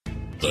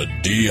The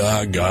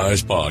D.I.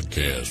 Guys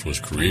podcast was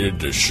created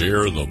to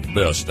share the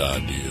best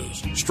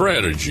ideas,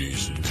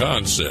 strategies, and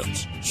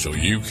concepts so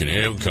you can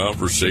have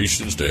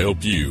conversations to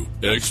help you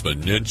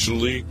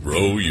exponentially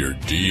grow your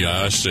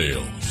D.I.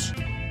 sales.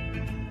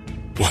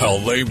 While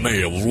they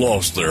may have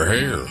lost their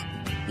hair,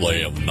 they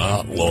have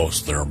not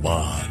lost their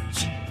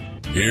minds.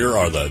 Here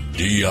are the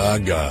D.I.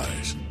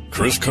 Guys,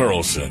 Chris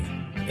Carlson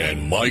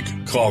and Mike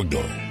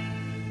Cogdell.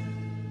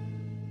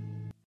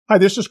 Hi,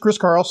 this is Chris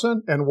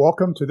Carlson, and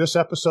welcome to this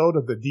episode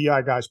of the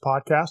D.I. Guys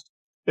podcast.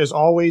 As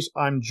always,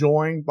 I'm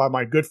joined by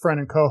my good friend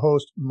and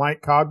co-host,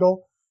 Mike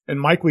Cogdell. And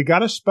Mike, we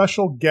got a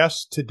special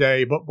guest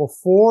today, but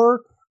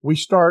before we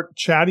start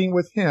chatting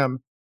with him,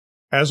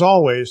 as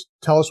always,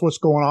 tell us what's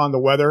going on, the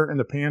weather in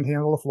the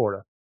panhandle of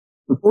Florida.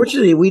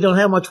 Unfortunately, we don't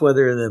have much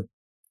weather in the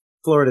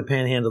Florida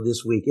panhandle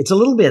this week. It's a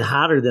little bit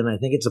hotter than I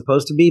think it's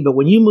supposed to be, but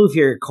when you move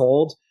here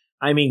cold,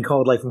 I mean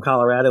cold like from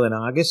Colorado in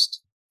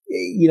August,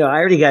 you know, I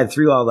already got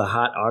through all the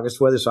hot August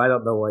weather, so I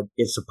don't know what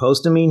it's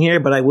supposed to mean here,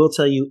 but I will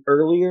tell you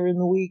earlier in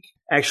the week,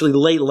 actually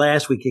late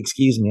last week,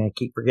 excuse me, I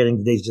keep forgetting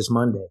today's just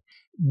Monday,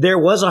 there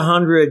was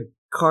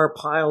 100-car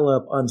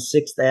pileup on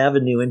 6th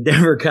Avenue in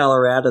Denver,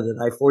 Colorado that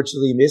I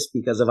fortunately missed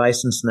because of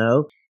ice and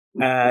snow.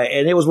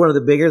 And it was one of the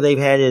bigger they've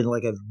had in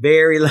like a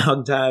very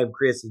long time,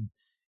 Chris,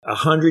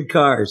 100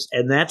 cars.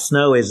 And that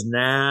snow is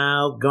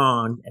now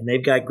gone, and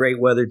they've got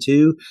great weather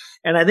too.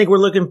 And I think we're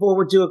looking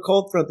forward to a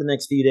cold front the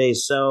next few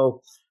days.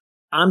 So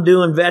I'm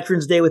doing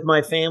Veterans Day with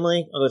my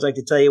family. I always like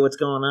to tell you what's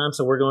going on.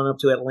 So we're going up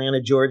to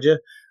Atlanta, Georgia.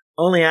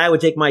 Only I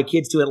would take my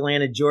kids to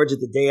Atlanta, Georgia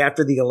the day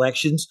after the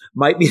elections.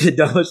 Might be the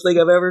dumbest thing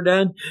I've ever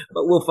done,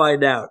 but we'll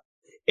find out.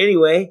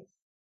 Anyway,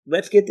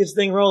 let's get this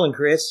thing rolling,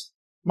 Chris.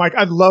 Mike,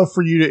 I'd love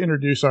for you to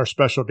introduce our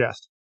special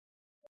guest.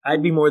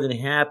 I'd be more than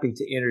happy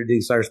to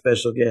introduce our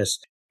special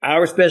guest.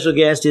 Our special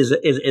guest is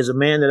a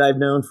man that I've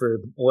known for,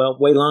 well,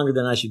 way longer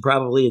than I should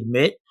probably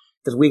admit,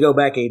 because we go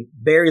back a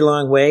very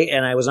long way.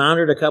 And I was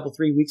honored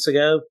 3 weeks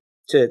ago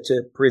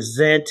to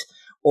present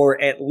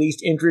or at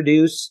least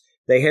introduce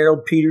the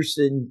Harold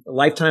Petersen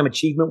Lifetime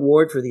Achievement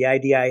Award for the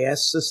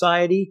IDIS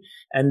Society.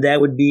 And that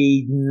would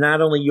be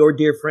not only your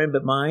dear friend,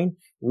 but mine,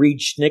 Reed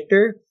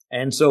Schnittker.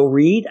 And so,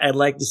 Reed, I'd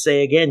like to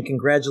say again,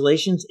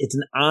 congratulations. It's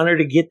an honor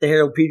to get the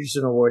Harold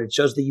Petersen Award. It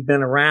shows that you've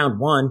been around,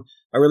 one,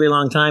 a really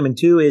long time, and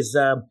two is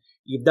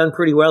you've done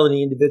pretty well in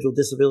the individual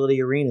disability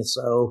arena.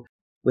 So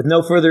with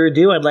no further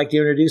ado, I'd like to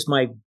introduce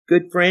my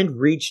good friend,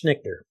 Reed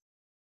Schnittker.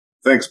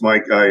 Thanks,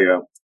 Mike.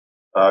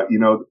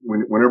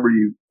 Whenever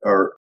you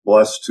are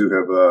blessed to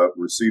have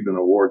received an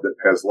award that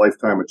has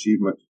lifetime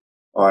achievement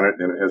on it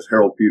and it has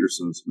Harold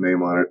Petersen's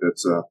name on it,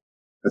 it's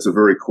a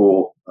very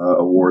cool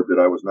award that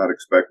I was not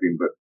expecting.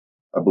 But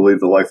I believe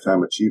the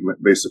lifetime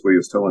achievement basically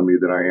is telling me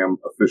that I am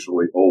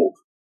officially old.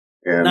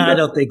 And no, I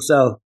don't think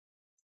so.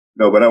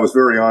 No, but I was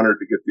very honored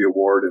to get the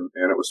award, and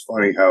it was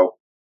funny how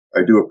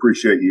I do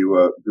appreciate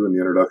you doing the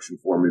introduction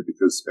for me,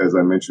 because as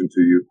I mentioned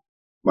to you,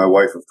 my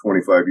wife of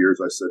 25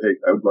 years, I said, hey,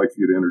 I would like for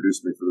you to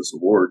introduce me for this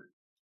award.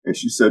 And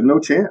she said, no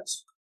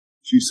chance.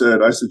 She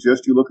said, I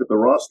suggest you look at the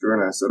roster.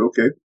 And I said,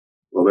 okay,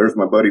 well, there's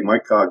my buddy,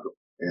 Mike Cogdell.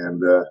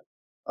 And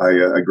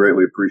I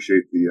greatly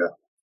appreciate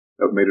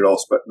that made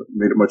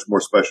it much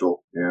more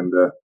special. And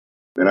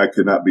I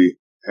could not be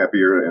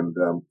happier. And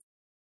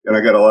I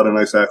got a lot of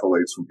nice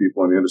accolades from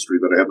people in the industry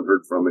that I haven't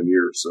heard from in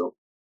years. So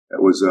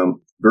that was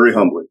very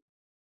humbling.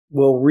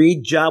 Well,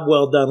 Reed, job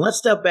well done. Let's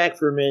step back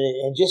for a minute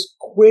and just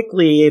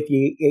quickly, if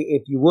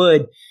you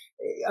would,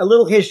 a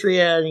little history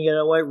on,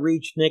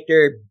 Reed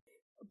Schnittker,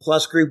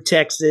 Plus Group,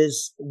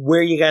 Texas,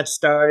 where you got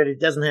started. It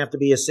doesn't have to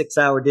be a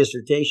 6-hour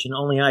dissertation.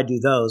 Only I do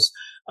those.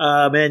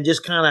 And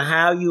just kind of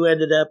how you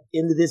ended up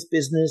into this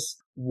business,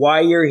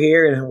 why you're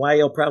here, and why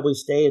you'll probably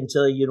stay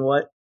until,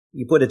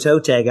 you put a toe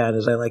tag on,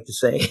 as I like to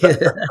say.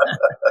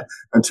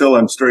 Until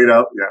I'm straight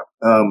out, yeah.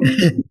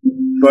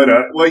 But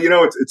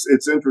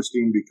it's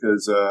interesting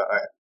because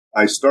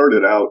I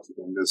started out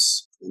in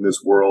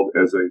this world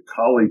as a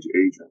college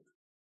agent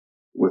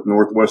with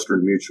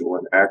Northwestern Mutual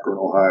in Akron,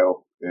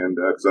 Ohio, and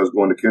because I was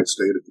going to Kent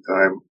State at the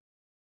time.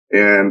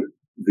 And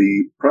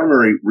the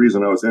primary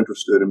reason I was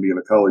interested in being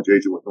a college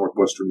agent with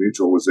Northwestern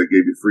Mutual was they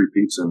gave you free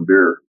pizza and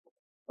beer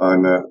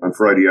on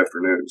Friday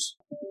afternoons.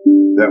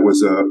 That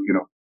was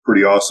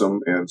pretty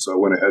awesome, and so I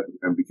went ahead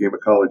and became a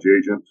college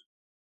agent.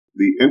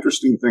 The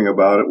interesting thing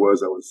about it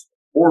was I was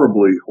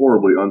horribly,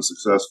 horribly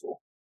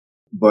unsuccessful,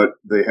 but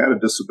they had a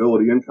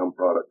disability income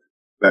product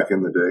back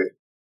in the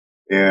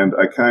day, and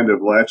I kind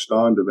of latched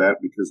on to that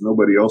because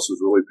nobody else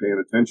was really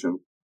paying attention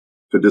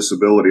to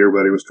disability.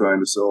 Everybody was trying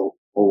to sell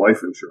whole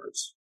life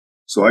insurance.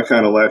 So I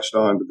kind of latched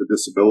on to the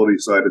disability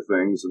side of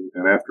things,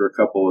 and after a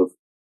couple of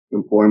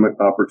employment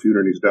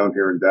opportunities down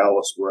here in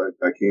Dallas, where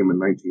I came in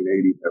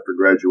 1980 after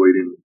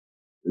graduating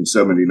in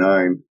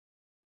 79,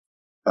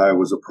 I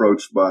was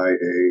approached by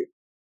a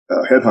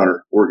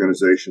headhunter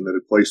organization that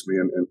had placed me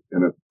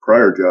in a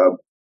prior job.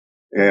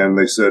 And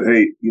they said,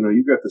 hey,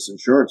 you've got this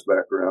insurance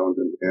background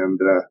and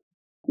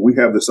we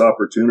have this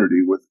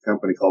opportunity with a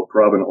company called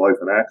Provident Life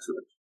and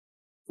Accident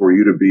for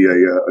you to be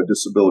a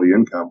disability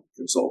income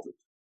consultant.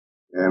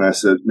 And I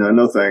said,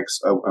 no, thanks.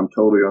 I'm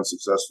totally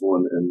unsuccessful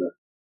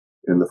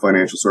in the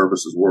financial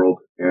services world.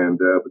 And,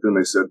 but then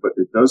they said, but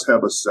it does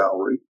have a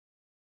salary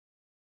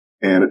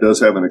and it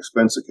does have an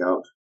expense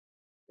account.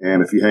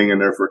 And if you hang in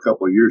there for a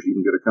couple of years, you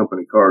can get a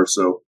company car.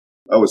 So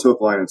I was hook,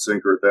 line, and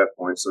sinker at that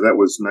point. So that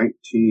was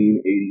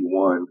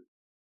 1981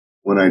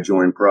 when I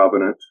joined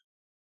Provident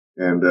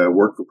and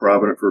worked for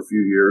Provident for a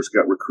few years,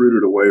 got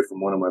recruited away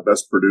from one of my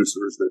best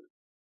producers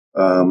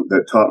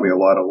that taught me a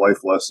lot of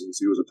life lessons.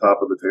 He was a top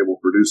of the table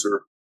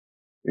producer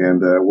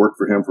and worked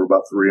for him for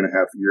about 3.5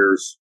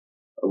 years.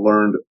 I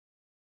learned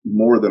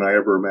more than I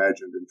ever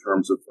imagined in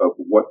terms of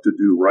what to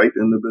do right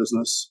in the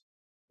business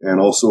and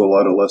also a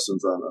lot of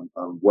lessons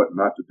on what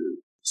not to do.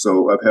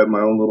 So I've had my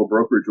own little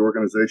brokerage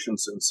organization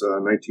since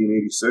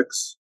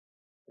 1986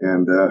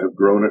 and have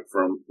grown it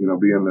from,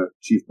 being the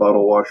chief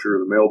bottle washer,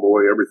 the mail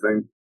boy,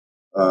 everything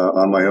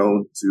on my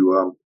own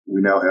to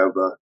we now have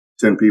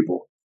 10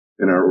 people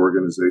in our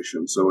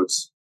organization. So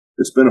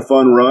it's been a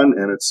fun run,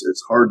 and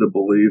it's hard to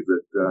believe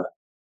that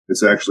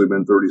it's actually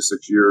been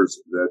 36 years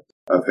that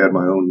I've had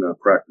my own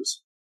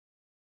practice.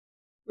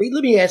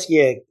 Let me ask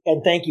you,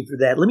 and thank you for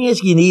that. Let me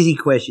ask you an easy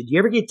question. Do you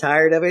ever get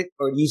tired of it,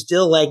 or do you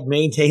still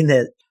maintain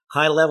that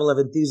high level of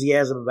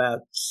enthusiasm about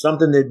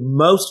something that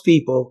most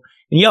people,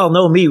 and y'all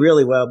know me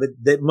really well, but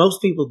that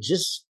most people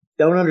just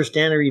don't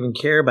understand or even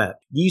care about?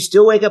 Do you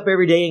still wake up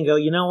every day and go,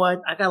 you know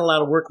what? I got a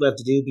lot of work left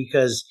to do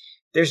because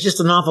there's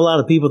just an awful lot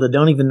of people that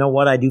don't even know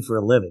what I do for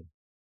a living.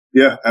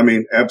 Yeah, I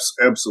mean,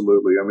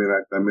 absolutely. I mean,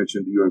 I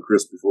mentioned to you and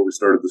Chris before we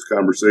started this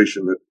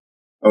conversation that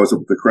I was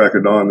up at the crack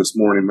of dawn this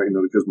morning,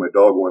 because my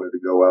dog wanted to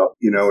go out.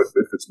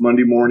 If it's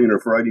Monday morning or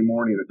Friday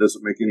morning, it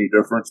doesn't make any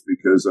difference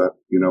because,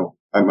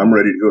 I'm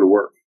ready to go to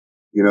work.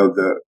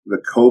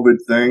 The COVID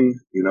thing,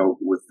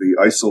 with the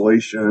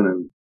isolation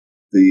and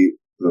the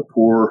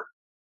poor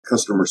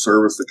customer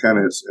service that kind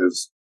of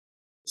has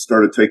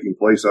started taking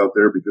place out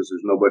there because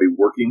there's nobody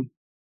working.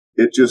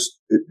 It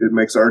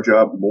makes our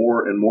job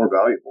more and more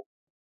valuable.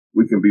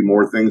 We can be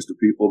more things to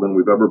people than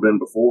we've ever been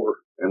before,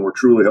 and we're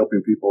truly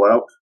helping people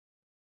out.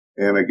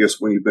 And I guess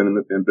when you've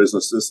been in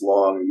business this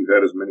long and you've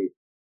had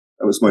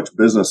as much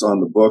business on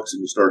the books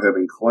and you start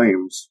having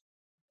claims,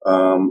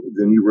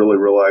 then you really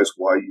realize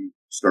why you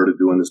started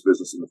doing this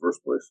business in the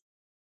first place.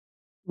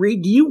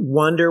 Reed, do you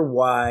wonder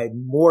why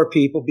more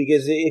people,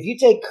 because if you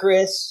take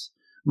Chris,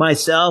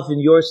 myself,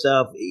 and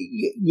yourself,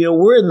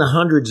 we're in the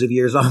hundreds of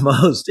years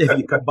almost if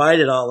you combine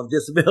it all of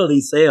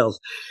disability sales.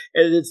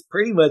 And it's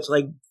pretty much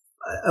like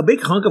a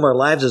big hunk of our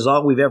lives is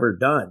all we've ever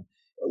done.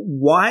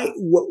 Why,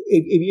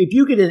 if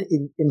you could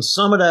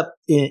sum it up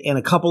in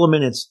a couple of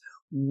minutes,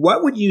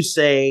 what would you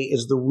say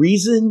is the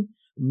reason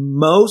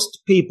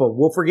most people,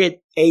 we'll forget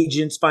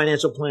agents,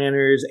 financial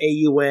planners,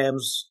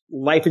 AUMs,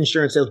 life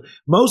insurance sales,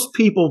 most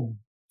people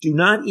do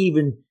not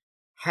even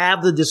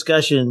have the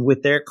discussion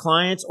with their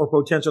clients or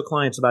potential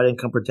clients about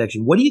income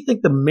protection? What do you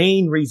think the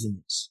main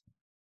reason is?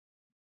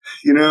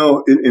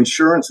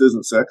 Insurance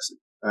isn't sexy.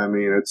 I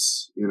mean,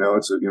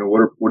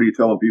 what are you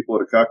telling people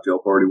at a cocktail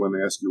party when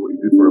they ask you what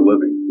you do for a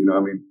living?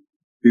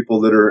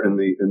 People that are in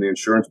the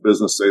insurance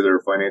business say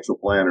they're financial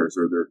planners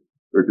or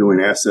they're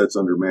doing assets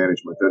under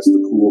management. That's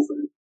the cool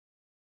thing.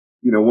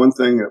 One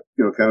thing,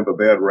 kind of a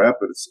bad rap,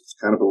 but it's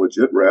kind of a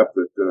legit rap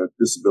that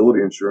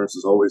disability insurance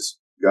has always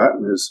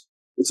gotten is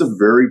it's a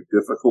very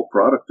difficult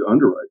product to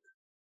underwrite.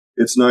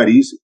 It's not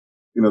easy.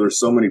 There's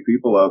so many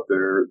people out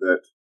there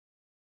that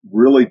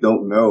really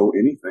don't know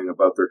anything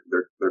about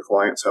their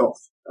client's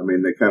health. I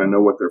mean, they kind of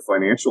know what their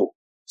financial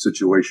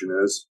situation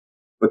is,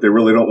 but they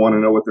really don't want to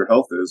know what their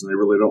health is, and they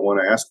really don't want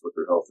to ask what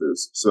their health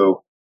is.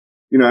 So,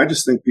 I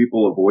just think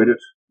people avoid it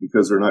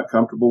because they're not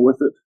comfortable with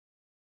it.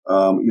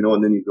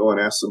 And then you go and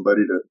ask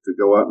somebody to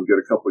go out and get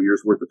a couple of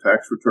years worth of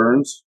tax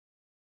returns,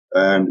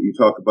 and you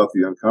talk about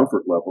the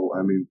uncomfort level.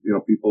 I mean,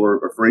 people are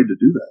afraid to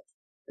do that.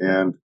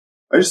 And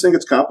I just think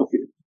it's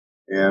complicated.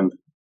 And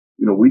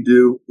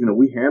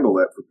we handle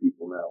that for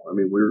people now. I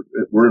mean,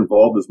 we're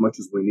involved as much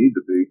as we need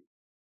to be,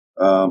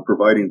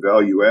 providing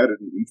value added,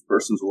 and each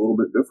person's a little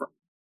bit different.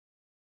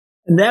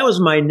 And that was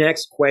my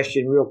next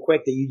question real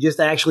quick that you just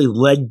actually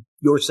led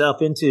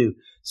yourself into.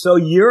 So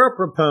you're a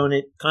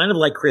proponent, kind of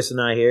like Chris and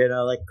I here, and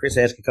I'll let Chris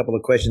ask a couple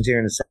of questions here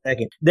in a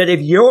second, that if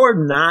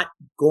you're not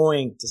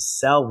going to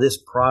sell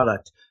this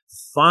product,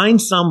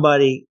 find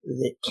somebody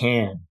that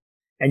can.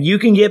 And you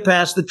can get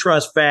past the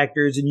trust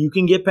factors and you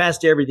can get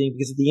past everything,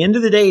 because at the end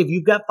of the day, if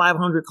you've got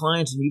 500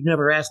 clients and you've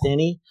never asked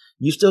any,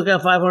 you still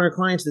got 500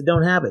 clients that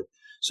don't have it.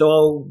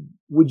 So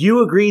would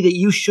you agree that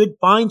you should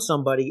find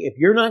somebody? If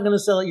you're not going to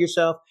sell it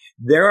yourself,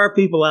 there are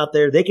people out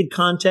there, they could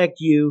contact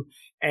you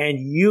and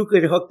you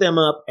could hook them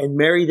up and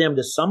marry them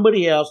to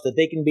somebody else that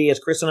they can be, as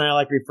Chris and I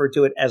like to refer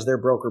to it, as their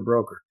broker.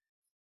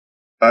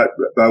 I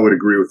would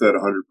agree with that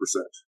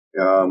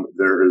 100%.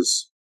 There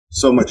is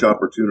so much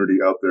opportunity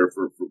out there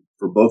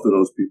for both of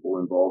those people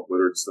involved,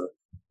 whether it's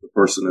the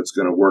person that's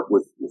going to work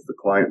with the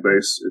client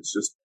base. It's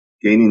just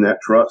gaining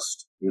that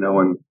trust, and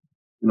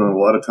a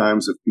lot of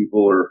times if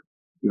people are,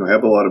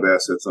 have a lot of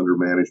assets under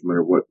management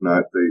or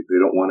whatnot, they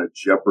don't want to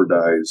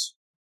jeopardize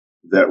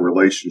that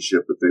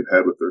relationship that they've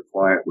had with their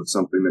client with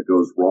something that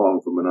goes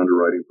wrong from an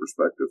underwriting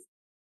perspective.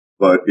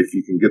 But if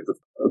you can get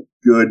a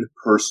good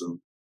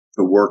person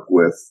to work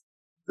with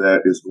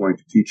that is going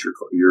to teach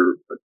your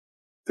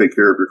take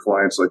care of your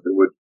clients like they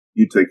would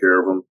you take care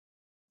of them,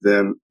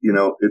 then,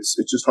 it's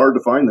just hard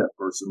to find that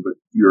person. But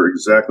you're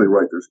exactly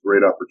right. There's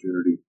great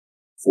opportunity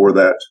for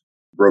that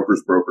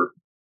broker's broker.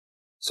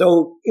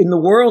 So in the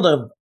world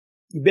of,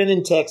 you've been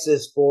in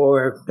Texas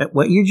for,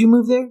 what year did you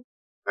move there?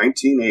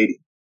 1980.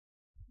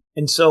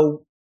 And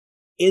so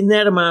in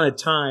that amount of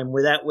time,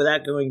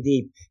 without going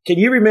deep, can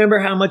you remember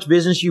how much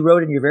business you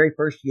wrote in your very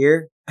first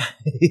year?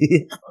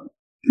 You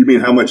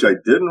mean how much I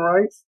didn't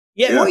write?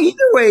 Yeah. Well, either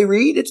way,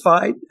 Reed, it's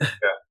fine. Yeah.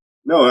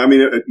 No, I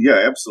mean,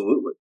 yeah,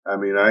 absolutely. I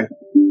mean,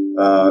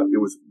 it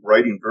was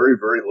writing very,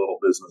 very little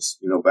business,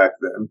 back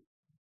then.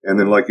 And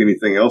then like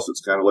anything else,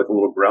 it's kind of like a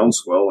little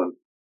groundswell and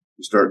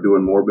you start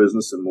doing more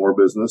business and more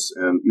business.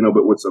 And,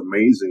 but what's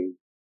amazing,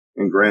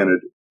 and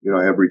granted,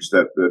 I have reached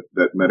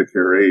that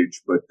Medicare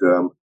age, but,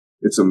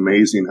 it's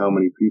amazing how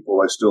many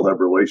people I still have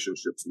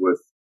relationships with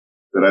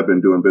that I've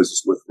been doing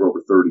business with for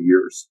over 30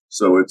 years.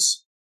 So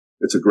it's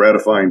a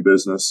gratifying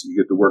business.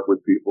 You get to work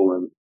with people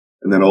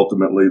and then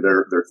ultimately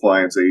their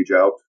clients age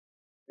out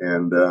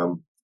and,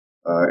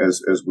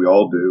 as we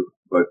all do.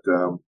 But,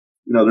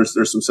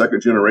 there's some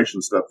second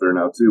generation stuff there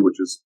now too, which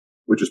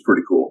is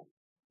pretty cool.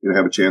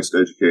 Have a chance to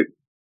educate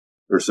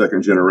their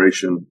second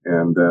generation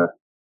and,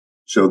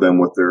 show them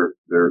what their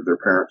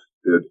parent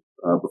did,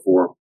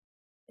 before.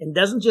 And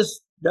doesn't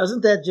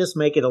that just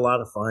make it a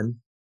lot of fun?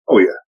 Oh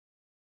yeah.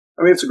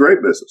 I mean, it's a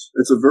great business.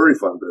 It's a very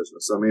fun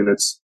business. I mean,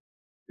 it's,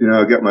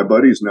 I got my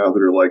buddies now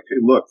that are like, hey,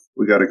 look,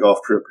 we got a golf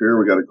trip here.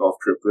 We got a golf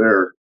trip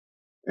there.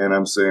 And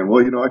I'm saying,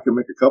 well, I can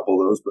make a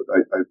couple of those, but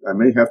I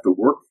may have to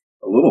work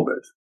a little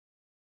bit.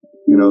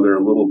 They're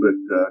a little bit,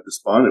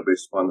 despondent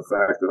based upon the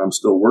fact that I'm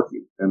still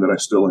working and that I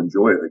still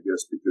enjoy it, I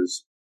guess,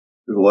 because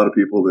there's a lot of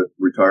people that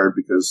retired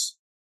because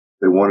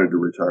they wanted to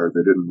retire.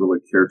 They didn't really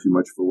care too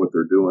much for what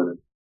they're doing. And,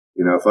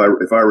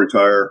 if I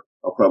retire,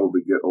 I'll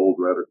probably get old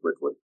rather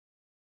quickly.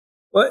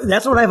 Well,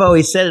 that's what I've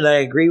always said, and I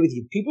agree with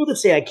you. People that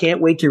say I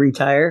can't wait to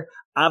retire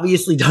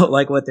obviously don't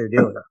like what they're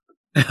doing.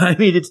 I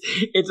mean,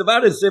 it's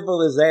about as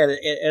simple as that.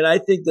 And I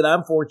think that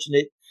I'm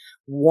fortunate,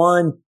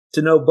 one,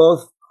 to know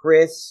both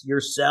Chris,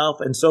 yourself,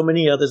 and so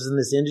many others in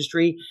this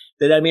industry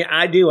that, I mean,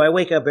 I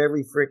wake up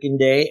every freaking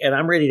day and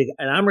I'm ready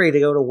to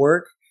go to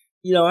work.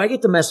 I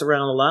get to mess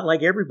around a lot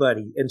like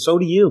everybody, and so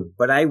do you.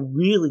 But I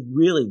really,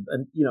 really,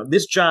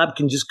 this job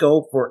can just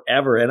go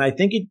forever. And I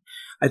think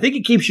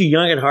it keeps you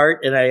young at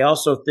heart. And I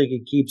also think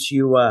it keeps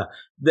you,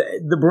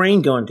 the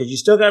brain going, because you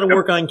still got to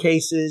work on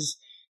cases.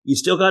 You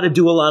still got to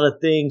do a lot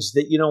of things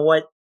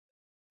that,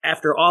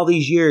 after all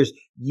these years,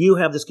 you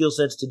have the skill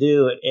sets to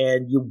do,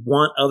 and you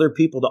want other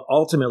people to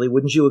ultimately,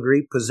 wouldn't you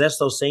agree, possess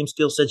those same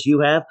skill sets you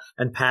have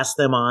and pass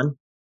them on?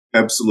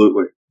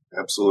 Absolutely.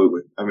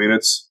 Absolutely. I mean,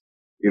 it's,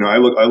 I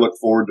look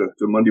forward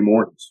to Monday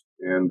mornings,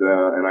 and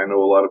I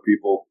know a lot of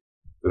people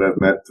that I've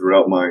met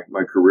throughout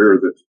my career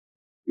that,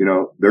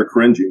 they're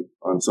cringing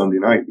on Sunday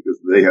night because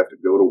they have to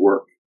go to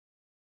work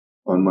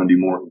on Monday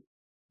morning,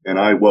 and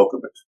I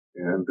welcome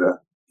it, and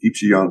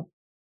keeps you young.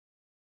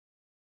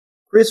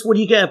 Chris, what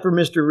do you got for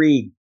Mr.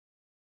 Reed?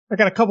 I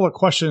got a couple of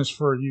questions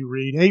for you,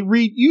 Reed. Hey,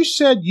 Reed, you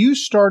said you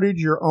started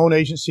your own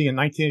agency in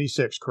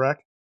 1986,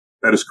 correct?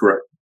 That is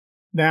correct.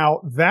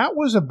 Now, that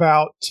was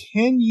about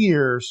 10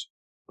 years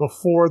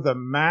before the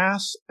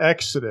mass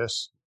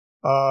exodus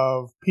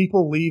of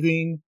people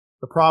leaving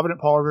the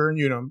Provident, Paul Revere, and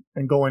Unum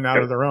and going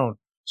out of their own.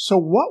 So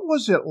what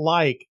was it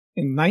like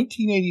in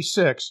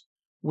 1986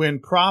 when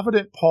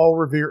Provident, Paul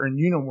Revere, and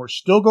Unum were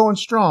still going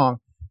strong,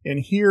 and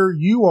here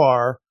you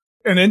are,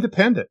 an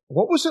independent?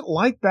 What was it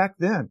like back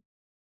then?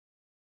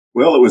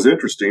 Well, it was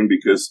interesting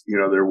because,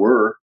 there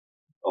were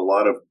a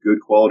lot of good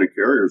quality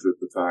carriers at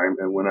the time.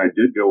 And when I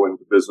did go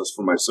into business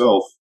for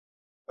myself,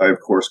 I, of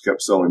course,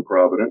 kept selling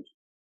Provident.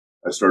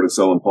 I started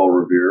selling Paul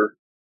Revere.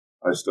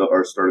 I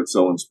started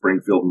selling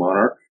Springfield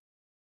Monarch.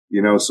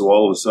 So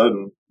all of a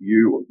sudden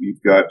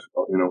you've got,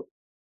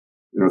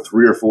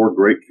 3 or 4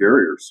 great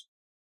carriers,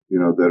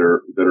 that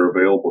are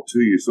available to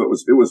you. So it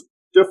was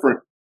different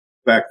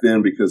back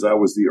then because I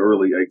was the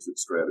early exit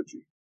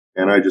strategy,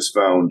 and I just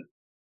found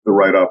the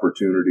right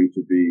opportunity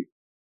to be,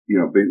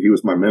 he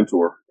was my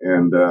mentor,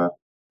 and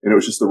it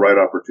was just the right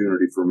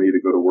opportunity for me to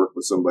go to work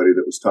with somebody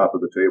that was top of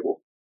the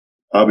table.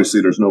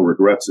 Obviously, there's no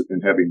regrets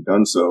in having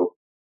done so,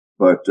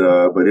 but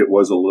it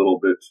was a little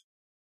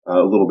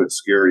bit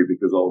scary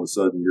because all of a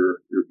sudden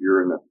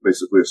you're in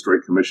basically a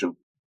straight commission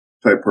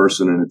type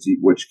person, and it's eat,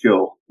 which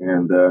kill.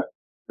 And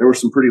there were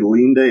some pretty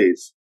lean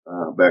days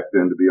back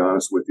then, to be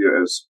honest with you,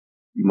 as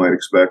you might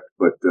expect,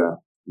 but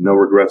no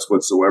regrets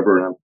whatsoever.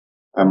 And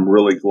I'm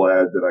really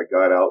glad that I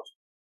got out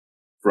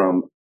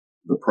from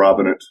the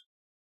Provident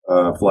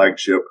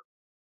flagship,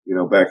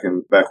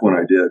 back when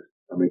I did.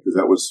 I mean, because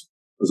that was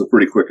a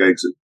pretty quick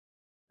exit.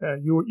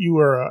 You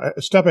were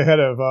a step ahead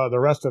of the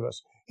rest of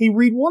us. Hey,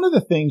 Reed, one of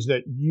the things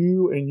that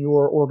you and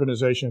your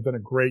organization have done a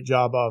great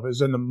job of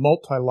is in the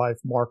multi-life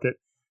market.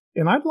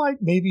 And I'd like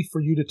maybe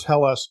for you to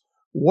tell us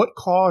what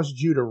caused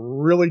you to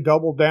really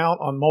double down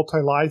on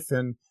multi-life,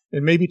 and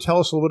maybe tell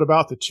us a little bit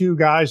about the two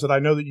guys that I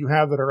know that you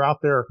have that are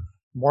out there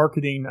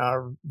marketing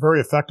very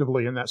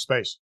effectively in that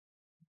space.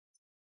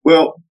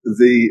 Well,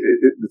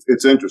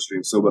 it's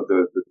interesting. So, but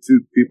the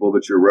two people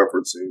that you're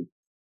referencing,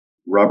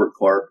 Robert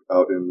Clark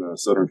out in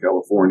Southern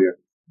California,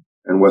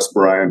 and Wes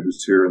Bryan,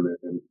 who's here in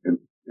the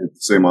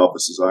same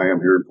office as I am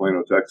here in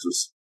Plano,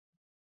 Texas.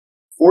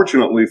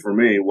 Fortunately for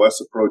me, Wes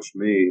approached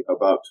me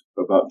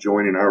about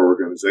joining our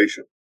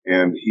organization,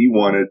 and he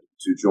wanted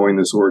to join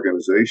this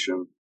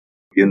organization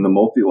in the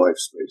multi-life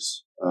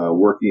space,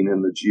 working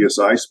in the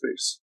GSI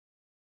space.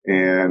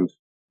 And,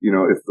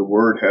 if the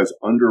word has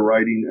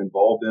underwriting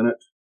involved in it,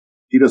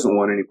 he doesn't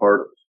want any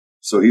part of it.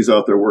 So he's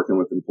out there working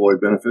with employee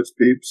benefits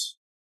peeps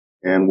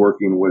and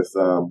working with,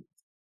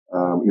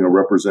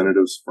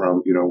 representatives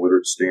from, whether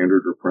it's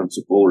Standard or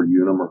Principal or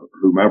Unum or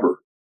whomever.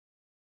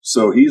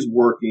 So he's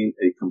working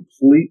a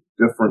complete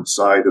different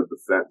side of the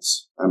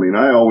fence. I mean,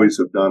 I always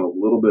have done a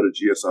little bit of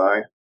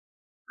GSI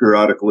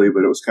periodically,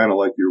 but it was kind of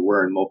like you're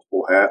wearing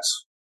multiple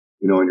hats,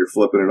 and you're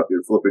flipping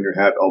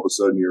your hat. All of a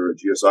sudden you're a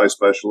GSI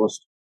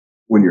specialist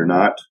when you're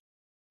not.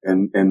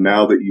 And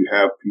now that you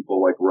have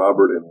people like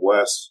Robert and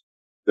Wes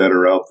that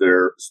are out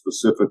there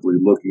specifically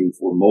looking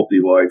for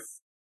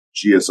multi-life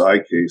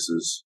GSI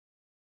cases,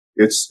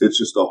 it's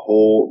just a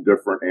whole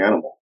different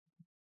animal.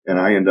 And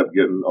I end up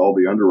getting all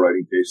the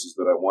underwriting cases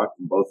that I want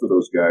from both of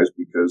those guys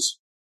because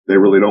they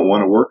really don't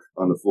want to work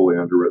on the fully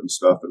underwritten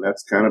stuff. And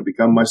that's kind of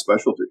become my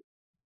specialty,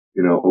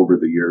 over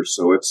the years.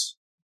 So it's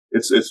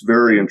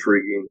very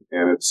intriguing,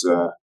 and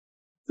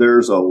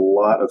there's a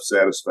lot of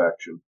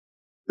satisfaction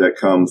that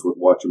comes with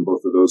watching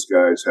both of those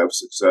guys have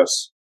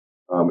success,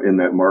 in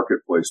that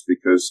marketplace,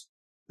 because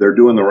they're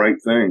doing the right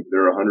thing.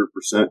 They're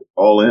 100%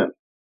 all in.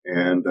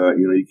 And,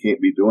 you can't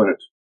be doing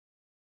it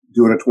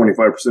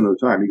 25% of the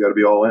time. You got to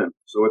be all in.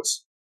 So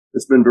it's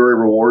been very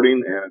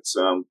rewarding,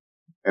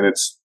 and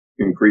it's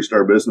increased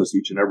our business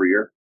each and every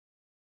year.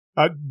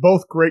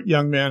 Both great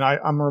young men.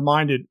 I'm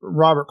reminded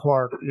Robert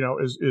Clark,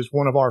 is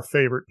one of our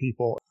favorite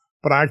people.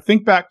 But I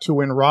think back to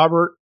when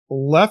Robert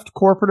left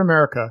corporate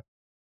America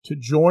to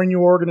join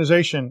your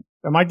organization.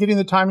 Am I getting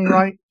the timing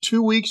right?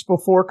 2 weeks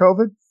before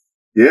COVID?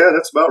 Yeah,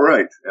 that's about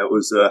right. It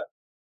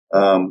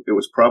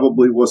was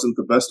probably wasn't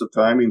the best of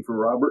timing for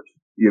Robert,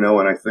 and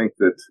I think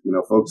that,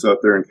 folks out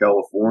there in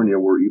California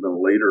were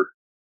even later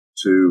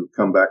to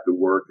come back to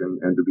work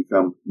and to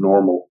become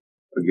normal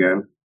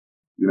again,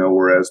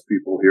 whereas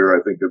people here,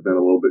 I think, have been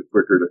a little bit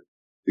quicker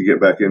to get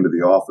back into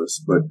the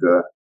office. But,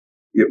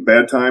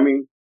 bad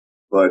timing,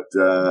 but,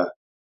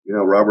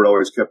 Robert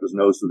always kept his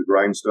nose to the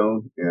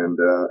grindstone, and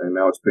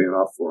now it's paying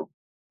off for him.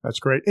 That's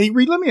great. Hey,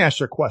 Reed, let me ask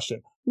you a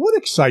question. What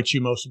excites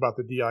you most about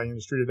the DI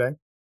industry today?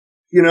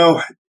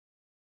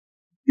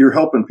 You're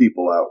helping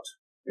people out,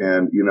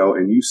 and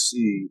you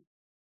see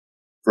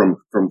from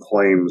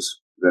claims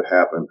that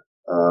happen,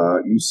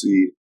 you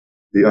see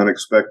the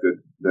unexpected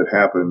that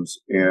happens,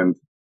 and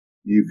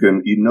you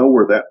know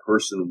where that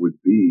person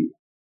would be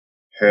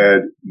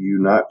had you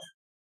not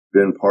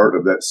been part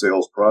of that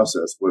sales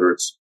process, whether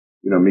it's,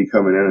 me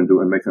coming in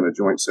and making a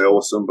joint sale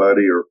with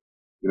somebody, or,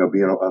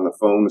 being on the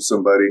phone with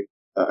somebody.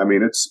 I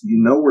mean, it's,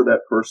 where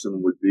that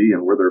person would be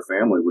and where their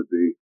family would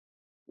be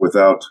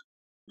without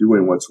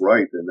doing what's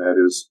right. And that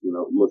is,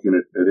 looking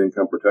at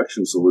income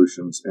protection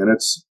solutions. And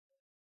it's,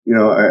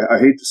 I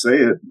hate to say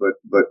it,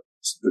 but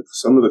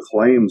some of the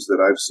claims that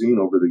I've seen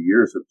over the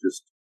years have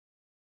just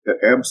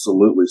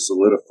absolutely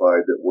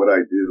solidified that what I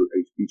do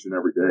each and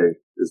every day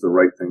is the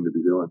right thing to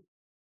be doing.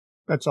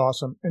 That's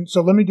awesome. And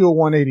so let me do a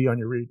 180 on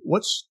you, Reed.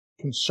 What's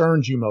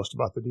concerns you most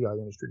about the DI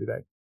industry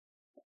today?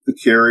 The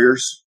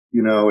carriers,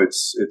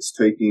 it's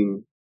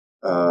taking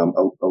a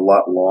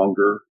lot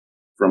longer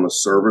from a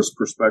service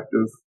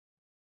perspective.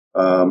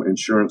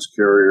 Insurance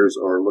carriers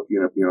are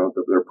looking at,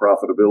 their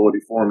profitability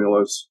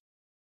formulas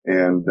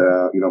and,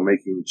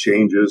 making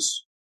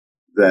changes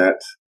that,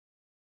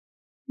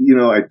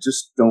 I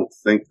just don't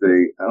think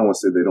I don't want to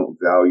say they don't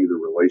value the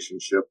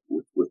relationship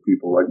with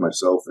people like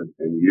myself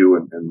and you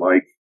and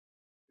Mike.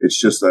 It's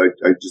just that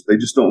they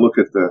just don't look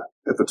at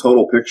the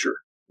total picture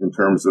in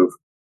terms of,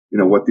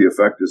 what the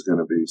effect is going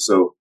to be.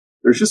 So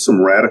there's just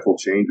some radical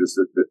changes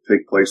that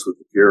take place with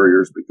the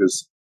carriers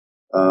because,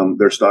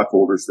 their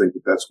stockholders think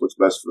that that's what's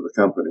best for the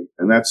company.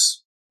 And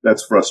that's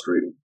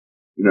frustrating.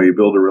 You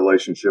build a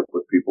relationship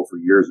with people for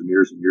years and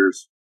years and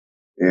years.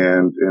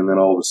 And then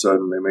all of a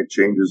sudden they make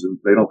changes and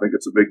they don't think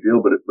it's a big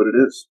deal, but it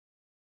is.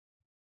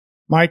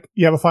 Mike,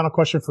 you have a final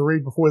question for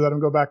Reed before we let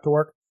him go back to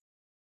work?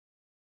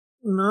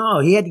 No,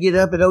 he had to get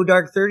up at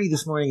dark 30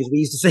 this morning, as we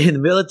used to say in the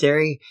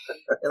military,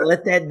 and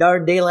let that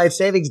darn daylife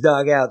savings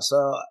dog out.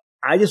 So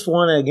I just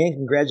want to, again,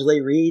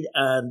 congratulate Reed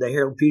on the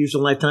Harold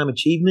Petersen Lifetime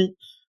Achievement.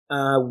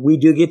 We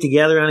do get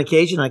together on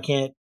occasion. I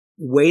can't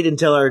wait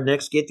until our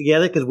next get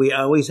together because we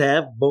always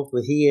have, both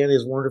with he and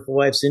his wonderful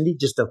wife, Cindy,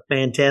 just a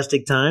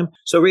fantastic time.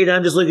 So Reed,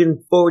 I'm just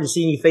looking forward to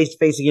seeing you face to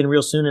face again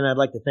real soon. And I'd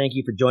like to thank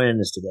you for joining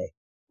us today.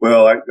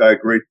 Well, I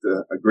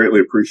greatly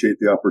appreciate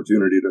the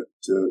opportunity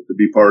to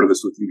be part of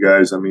this with you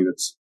guys. I mean,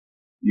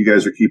 you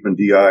guys are keeping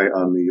DI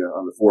on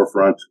the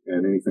forefront,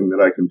 and anything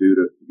that I can do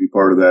to be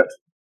part of that,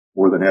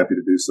 more than happy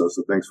to do so.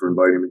 So thanks for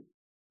inviting me.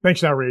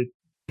 Thanks, now, Reed.